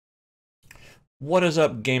What is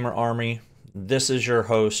up, Gamer Army? This is your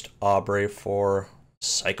host, Aubrey for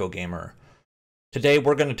Psycho Gamer. Today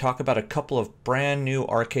we're going to talk about a couple of brand new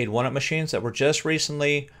Arcade1up machines that were just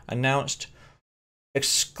recently announced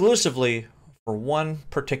exclusively for one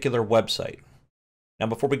particular website. Now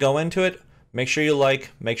before we go into it, make sure you like,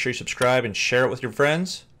 make sure you subscribe, and share it with your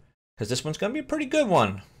friends, because this one's going to be a pretty good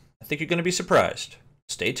one. I think you're going to be surprised.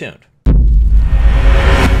 Stay tuned.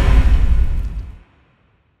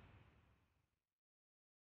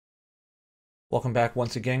 Welcome back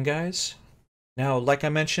once again, guys. Now, like I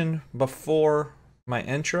mentioned before my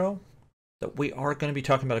intro, that we are going to be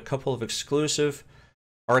talking about a couple of exclusive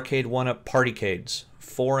Arcade1up PartyCades,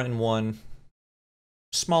 4-in-1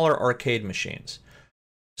 smaller arcade machines.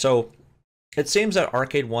 So, it seems that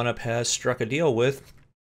Arcade1up has struck a deal with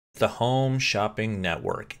the Home Shopping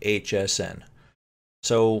Network, HSN.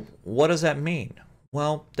 So, what does that mean?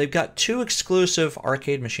 Well, they've got two exclusive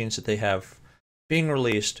arcade machines that they have being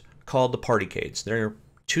released called the PartyCades. They're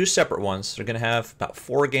two separate ones. They're going to have about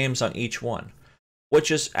 4 games on each one,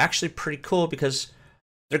 which is actually pretty cool because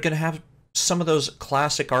they're going to have some of those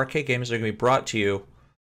classic arcade games that are going to be brought to you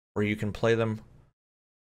where you can play them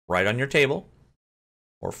right on your table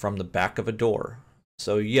or from the back of a door.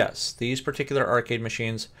 So yes, these particular arcade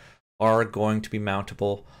machines are going to be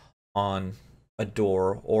mountable on a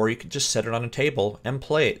door, or you could just set it on a table and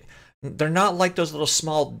play it. They're not like those little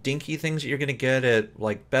small dinky things that you're going to get at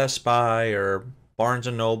like Best Buy or Barnes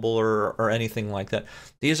 & Noble or anything like that.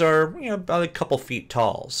 These are, about a couple feet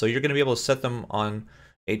tall. So you're going to be able to set them on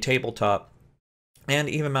a tabletop and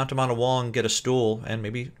even mount them on a wall and get a stool and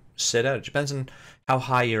maybe sit at it. Depends on how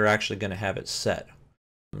high you're actually going to have it set.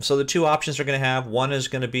 So the two options are going to have, one is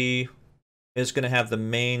going to have the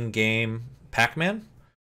main game Pac-Man,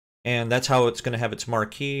 and that's how it's going to have its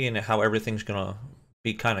marquee and how everything's going to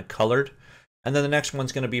be kind of colored. And then the next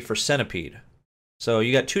one's going to be for Centipede. So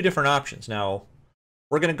you got two different options. Now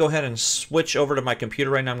we're going to go ahead and switch over to my computer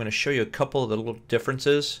right now. I'm going to show you a couple of the little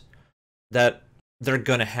differences that they're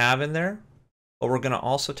going to have in there, but we're going to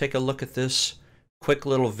also take a look at this quick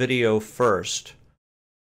little video first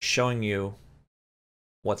showing you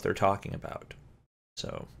what they're talking about.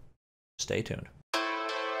 So stay tuned.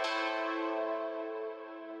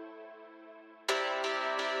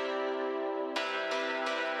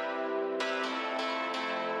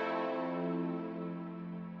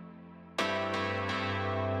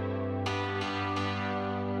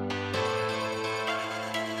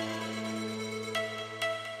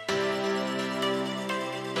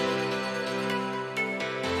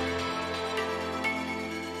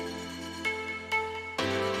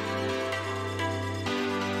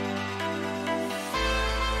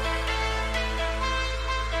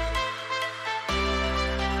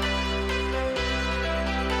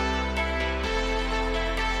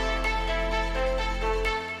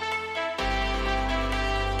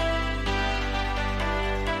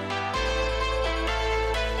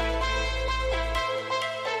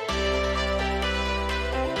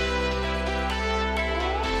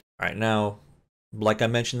 Alright, now, like I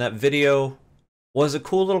mentioned, that video was a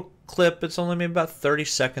cool little clip. It's only maybe about 30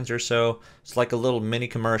 seconds or so. It's like a little mini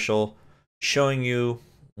commercial showing you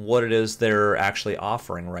what it is they're actually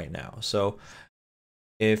offering right now. So,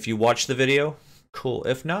 if you watch the video, cool.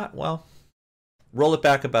 If not, well, roll it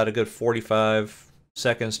back about a good 45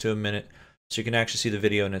 seconds to a minute so you can actually see the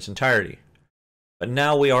video in its entirety. But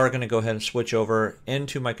now we are going to go ahead and switch over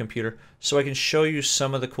into my computer so I can show you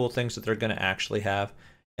some of the cool things that they're going to actually have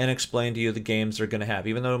and explain to you the games they're going to have.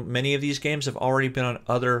 Even though many of these games have already been on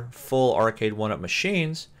other full Arcade1up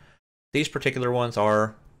machines, these particular ones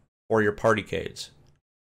are for your PartyCades.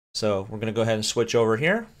 So we're going to go ahead and switch over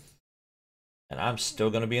here. And I'm still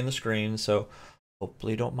going to be in the screen, so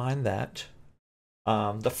hopefully you don't mind that.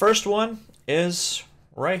 The first one is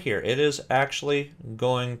right here. It is actually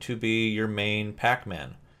going to be your main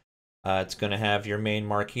Pac-Man. It's going to have your main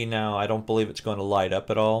marquee now. I don't believe it's going to light up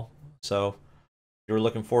at all. So you were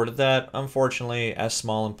looking forward to that. Unfortunately, as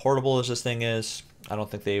small and portable as this thing is, I don't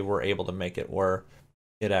think they were able to make it where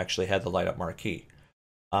it actually had the light up marquee.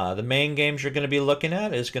 The main games you're going to be looking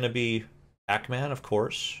at is going to be Pac-Man, of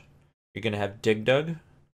course. You're going to have Dig Dug,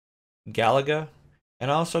 Galaga, and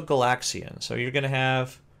also Galaxian. So you're going to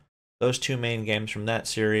have those two main games from that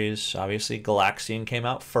series. Obviously, Galaxian came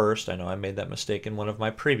out first. I know I made that mistake in one of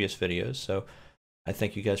my previous videos, so I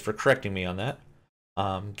thank you guys for correcting me on that.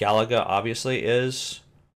 Galaga obviously is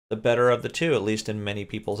the better of the two, at least in many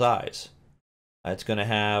people's eyes. It's going to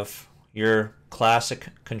have your classic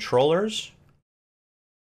controllers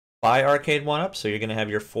by Arcade1up, so you're going to have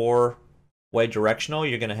your 4-way directional.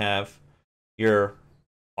 You're going to have your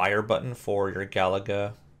fire button for your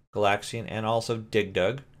Galaga Galaxian, and also Dig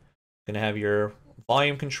Dug. You're going to have your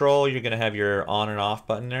volume control, you're going to have your on and off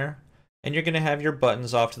button there, and you're going to have your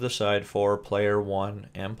buttons off to the side for player 1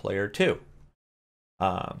 and player 2.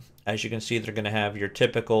 As you can see, they're going to have your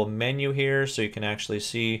typical menu here, so you can actually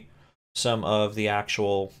see some of the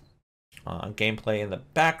actual gameplay in the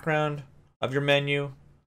background of your menu,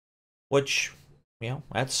 which, you know,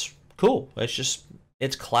 that's cool.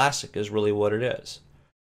 It's classic is really what it is.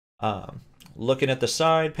 Looking at the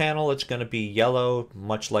side panel, it's going to be yellow,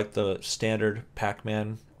 much like the standard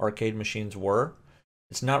Pac-Man arcade machines were.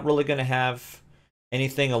 It's not really going to have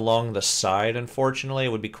anything along the side, unfortunately.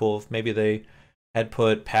 It would be cool if maybe they had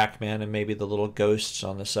put Pac-Man and maybe the little ghosts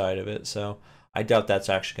on the side of it, so I doubt that's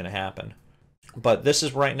actually going to happen. But this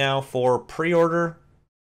is right now for pre-order.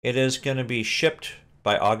 It is going to be shipped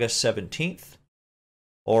by August 17th,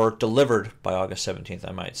 or delivered by August 17th,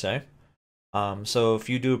 I might say. So if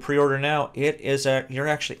you do a pre-order now, you're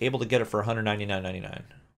actually able to get it for $199.99,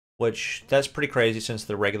 which that's pretty crazy since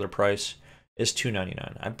the regular price is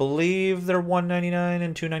 $299. I believe they're $199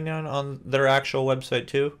 and $299 on their actual website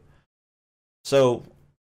too. So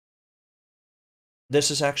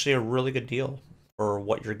this is actually a really good deal for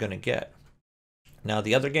what you're going to get. Now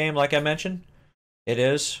the other game, like I mentioned, it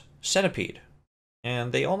is Centipede,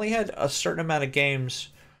 and they only had a certain amount of games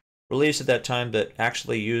released at that time that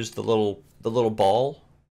actually used the little ball.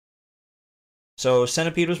 So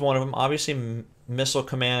Centipede was one of them. Obviously, Missile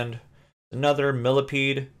Command, another.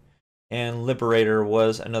 Millipede, and Liberator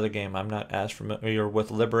was another game. I'm not as familiar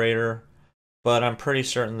with Liberator, but I'm pretty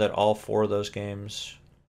certain that all 4 of those games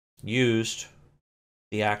used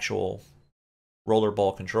the actual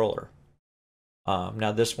rollerball controller.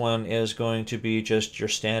 Now this one is going to be just your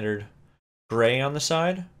standard gray on the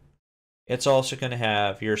side. It's also going to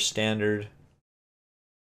have your standard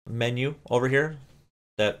menu over here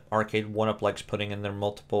that Arcade1up likes putting in their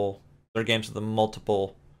games with the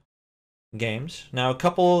multiple games. Now a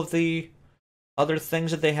couple of the other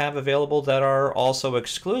things that they have available that are also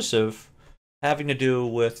exclusive, having to do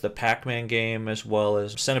with the Pac-Man game as well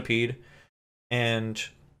as Centipede, and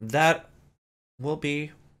that will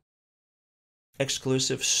be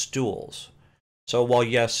exclusive stools. So while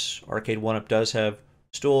yes, Arcade1up does have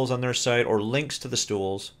stools on their site or links to the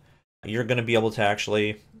stools, you're going to be able to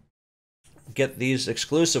actually get these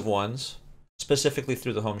exclusive ones specifically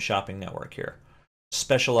through the Home Shopping Network here.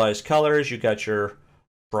 Specialized colors, you got your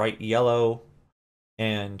bright yellow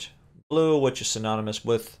and blue, which is synonymous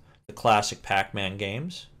with the classic Pac-Man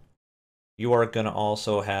games. You are going to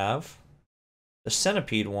also have the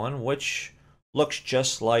Centipede one, which looks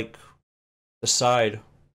just like the side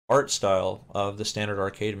art style of the standard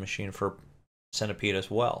arcade machine for Centipede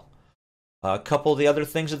as well. A couple of the other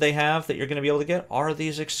things that they have that you're going to be able to get are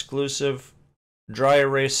these exclusive dry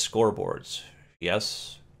erase scoreboards.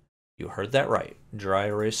 Yes, you heard that right. Dry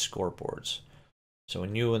erase scoreboards. So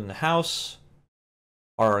when you and the house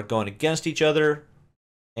are going against each other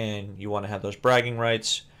and you want to have those bragging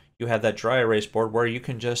rights, you have that dry erase board where you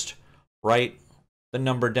can just write the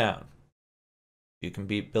number down. You can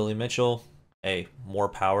beat Billy Mitchell. Hey, more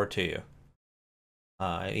power to you.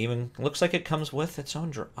 It even looks like it comes with its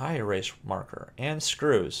own dry erase marker and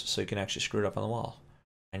screws, so you can actually screw it up on the wall.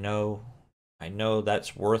 I know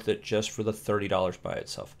that's worth it just for the $30 by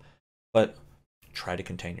itself. But try to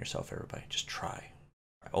contain yourself, everybody. Just try.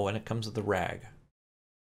 Oh, and it comes with the rag.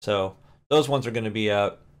 So those ones are going to be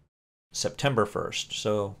out September 1st.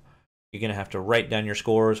 So you're going to have to write down your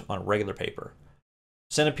scores on regular paper.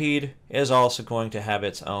 Centipede is also going to have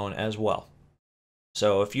its own as well.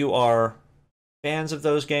 So if you are fans of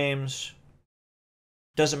those games,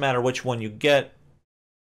 doesn't matter which one you get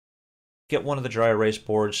one of the dry erase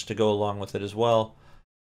boards to go along with it as well,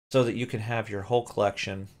 so that you can have your whole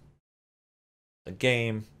collection, the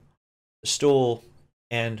game, the stool,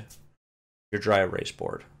 and your dry erase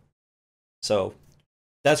board. So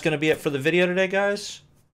that's going to be it for the video today, guys.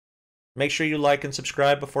 Make sure you like and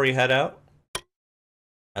subscribe before you head out.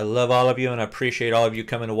 I love all of you, and I appreciate all of you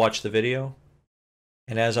coming to watch the video.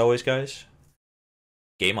 And as always, guys,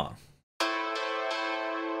 game on.